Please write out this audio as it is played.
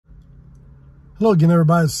Hello again,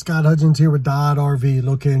 everybody. It's Scott Hudgins here with Dodd RV,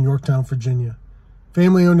 located in Yorktown, Virginia.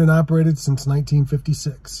 Family owned and operated since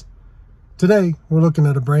 1956. Today, we're looking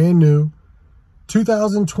at a brand new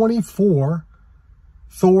 2024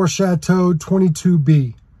 THOR CHATEAU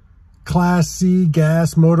 22B. Class C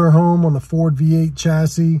gas motorhome on the Ford V8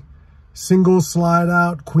 chassis. Single slide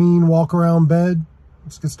out queen walk around bed.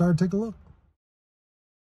 Let's get started, take a look.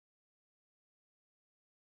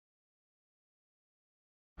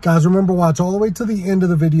 Guys, remember, watch all the way to the end of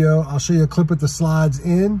the video. I'll show you a clip with the slides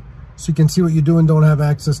in so you can see what you do and don't have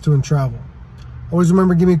access to in travel. Always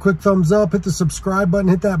remember, give me a quick thumbs up, hit the subscribe button,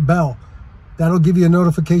 hit that bell. That'll give you a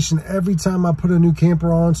notification every time I put a new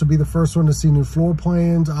camper on, so be the first one to see new floor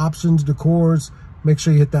plans, options, decors. Make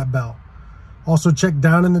sure you hit that bell. Also, check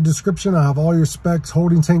down in the description. I have all your specs,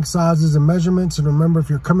 holding tank sizes, and measurements. And remember, if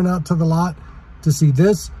you're coming out to the lot to see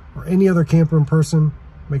this or any other camper in person,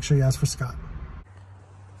 make sure you ask for Scott.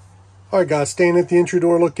 All right, guys, staying at the entry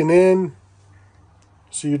door looking in.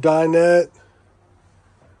 So your dinette,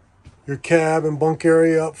 your cab and bunk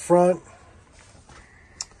area up front.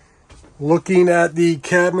 Looking at the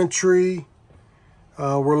cabinetry,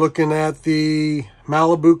 we're looking at the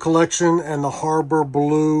Malibu collection and the Harbor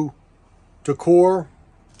Blue decor.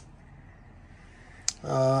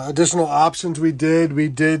 Additional options we did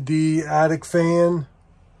the attic fan.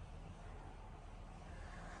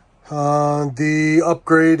 The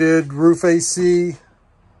upgraded roof AC,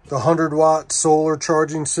 the 100-watt solar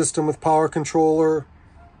charging system with power controller,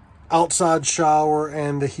 outside shower,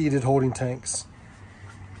 and the heated holding tanks.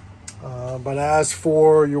 But as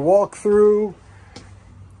for your walkthrough,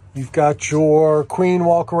 you've got your queen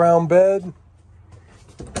walk-around bed.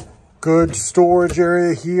 Good storage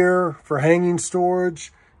area here for hanging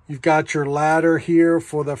storage. You've got your ladder here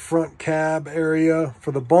for the front cab area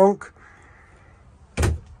for the bunk.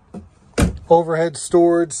 Overhead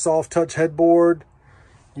storage, soft touch headboard.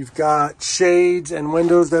 You've got shades and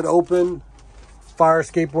windows that open. Fire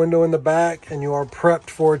escape window in the back, and you are prepped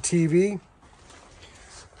for a TV.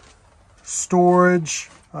 Storage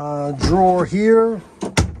drawer here,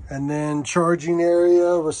 and then charging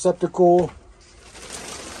area, receptacle.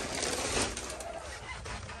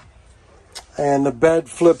 And the bed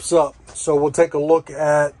flips up. So we'll take a look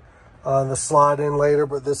at the slide in later,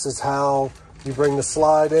 but this is how you bring the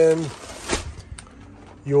slide in.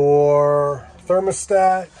 Your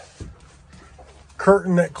thermostat,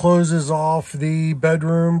 curtain that closes off the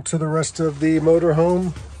bedroom to the rest of the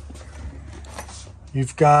motorhome.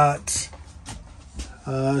 You've got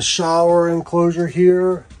a shower enclosure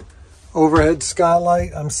here, overhead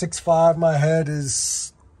skylight. I'm 6'5", my head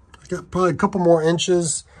is, I got probably a couple more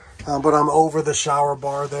inches, but I'm over the shower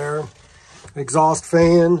bar there. Exhaust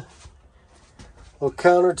fan, little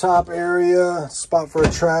countertop area, spot for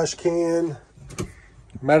a trash can.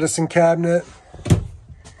 Medicine cabinet.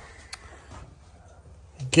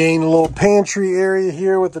 Gain a little pantry area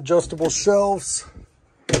here with adjustable shelves.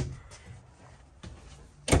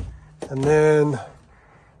 And then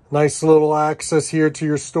nice little access here to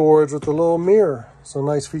your storage with a little mirror. So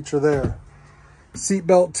nice feature there. Seat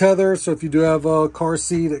belt tether, so if you do have a car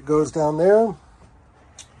seat, it goes down there.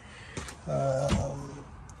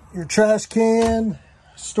 Your trash can,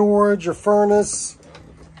 storage, your furnace.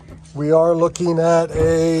 We are looking at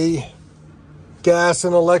a gas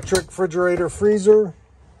and electric refrigerator freezer.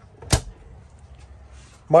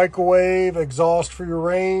 Microwave, exhaust for your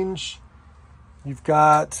range. You've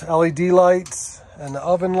got LED lights and the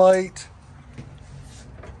oven light.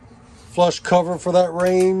 Flush cover for that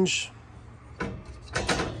range.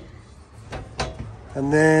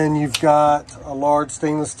 And then you've got a large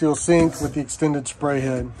stainless steel sink with the extended spray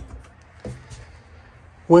head.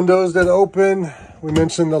 Windows that open. We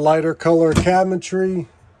mentioned the lighter color cabinetry.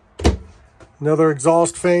 Another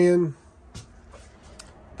exhaust fan.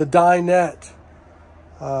 The dinette.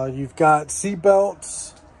 You've got seat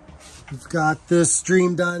belts. You've got this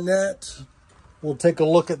stream dinette. We'll take a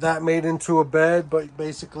look at that made into a bed, but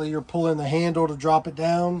basically you're pulling the handle to drop it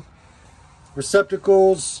down.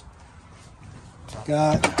 Receptacles.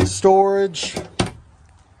 Got storage.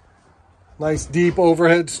 Nice deep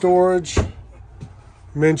overhead storage.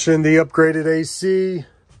 Mentioned the upgraded AC,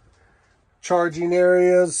 charging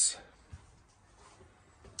areas.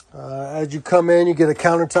 As you come in, you get a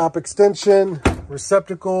countertop extension,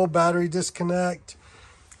 receptacle, battery disconnect,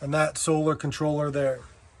 and that solar controller there.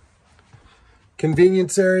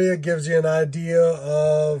 Convenience area gives you an idea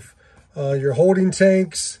of your holding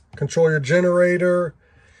tanks, control your generator,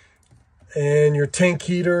 and your tank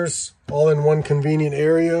heaters all in one convenient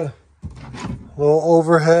area. A little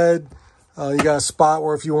overhead. You got a spot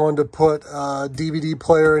where if you wanted to put a DVD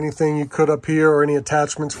player or anything, you could up here, or any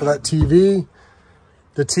attachments for that TV.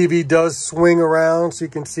 The TV does swing around so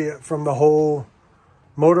you can see it from the whole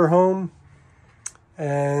motorhome.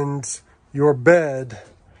 And your bed,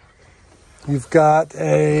 you've got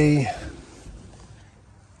a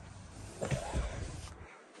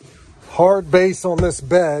hard base on this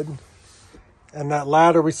bed, and that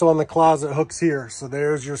ladder we saw in the closet hooks here. So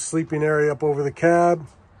there's your sleeping area up over the cab.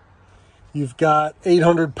 You've got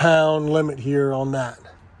 800-pound limit here on that.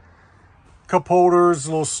 Cup holders,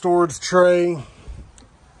 little storage tray.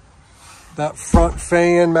 That front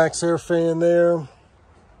fan, max air fan there.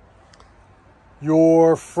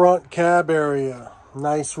 Your front cab area.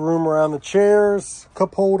 Nice room around the chairs,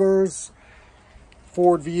 cup holders.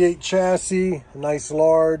 Ford V8 chassis, nice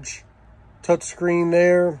large touchscreen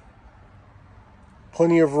there.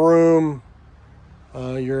 Plenty of room.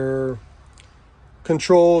 Your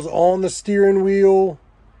controls on the steering wheel.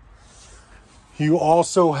 You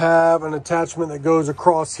also have an attachment that goes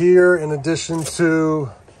across here in addition to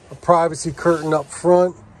a privacy curtain up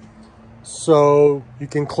front. So you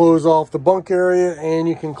can close off the bunk area and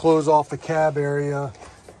you can close off the cab area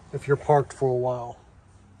if you're parked for a while.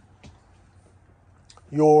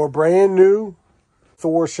 Your brand new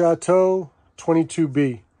THOR CHATEAU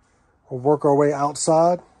 22B. We'll work our way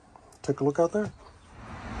outside. Take a look out there.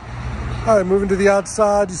 All right, moving to the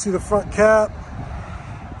outside, you see the front cap.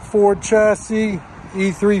 Ford chassis,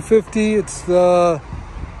 E350. It's the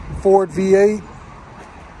Ford V8.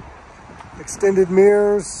 Extended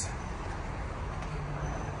mirrors.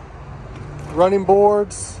 Running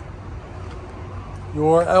boards.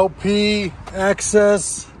 Your LP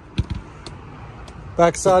access.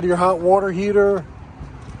 Backside of your hot water heater.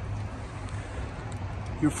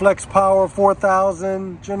 Your Flex Power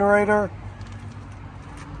 4000 generator.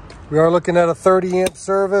 We are looking at a 30-amp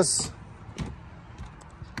service.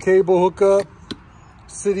 Cable hookup,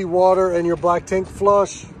 city water, and your black tank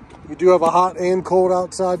flush. You do have a hot and cold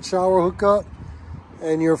outside shower hookup,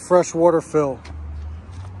 and your fresh water fill.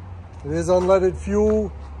 It is unleaded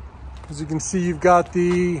fuel. As you can see, you've got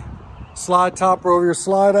the slide topper over your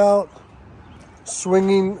slide out,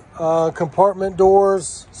 swinging compartment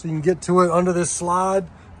doors, so you can get to it under this slide.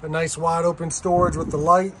 A nice wide open storage with the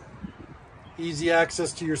light. Easy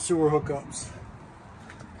access to your sewer hookups.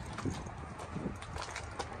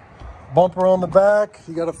 Bumper on the back.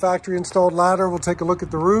 You got a factory installed ladder. We'll take a look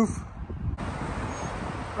at the roof.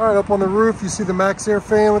 All right, up on the roof, you see the max air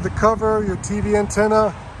fan with the cover, your TV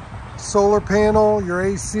antenna, solar panel, your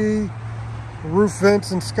AC, roof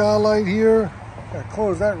vents and skylight here. Gotta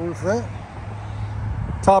close that roof vent.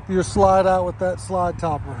 Top of your slide out with that slide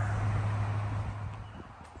topper.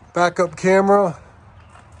 Backup camera.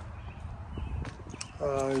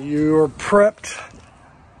 You're prepped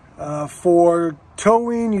for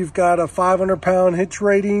towing. You've got a 500-pound hitch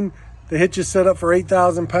rating. The hitch is set up for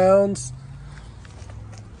 8,000 pounds.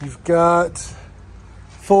 You've got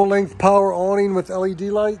full-length power awning with LED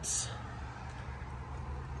lights.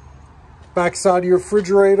 Backside of your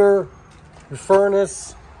refrigerator, your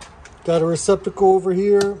furnace. Got a receptacle over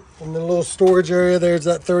here. And the little storage area, there's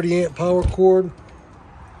that 30-amp power cord.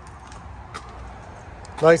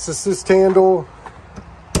 Nice assist handle.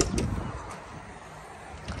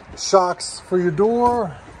 Shocks for your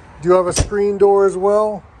door. Do have a screen door as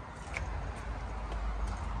well.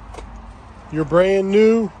 Your brand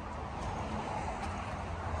new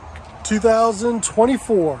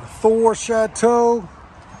 2024 THOR CHATEAU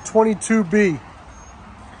 22B.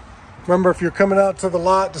 Remember, if you're coming out to the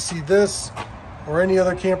lot to see this or any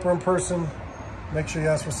other camper in person, make sure you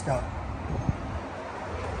ask for Scott.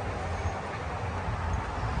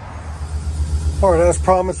 All right, as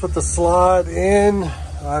promised with the slide in,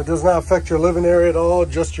 it does not affect your living area at all,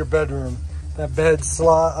 just your bedroom. That bed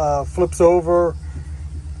flips over.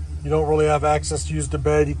 You don't really have access to use the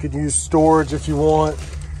bed. You could use storage if you want.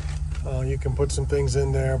 You can put some things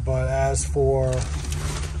in there, but as for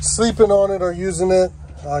sleeping on it or using it,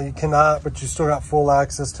 you cannot, but you still got full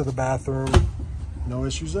access to the bathroom. No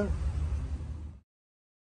issues there.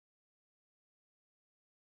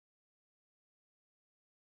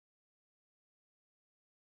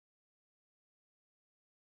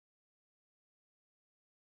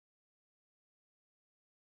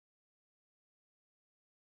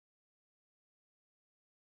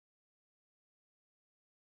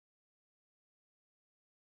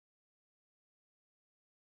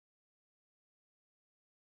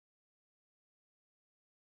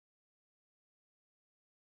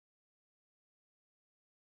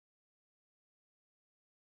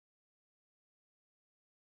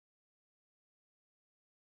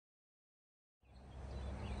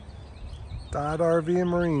 Dodd RV and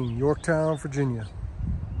Marine, Yorktown, Virginia.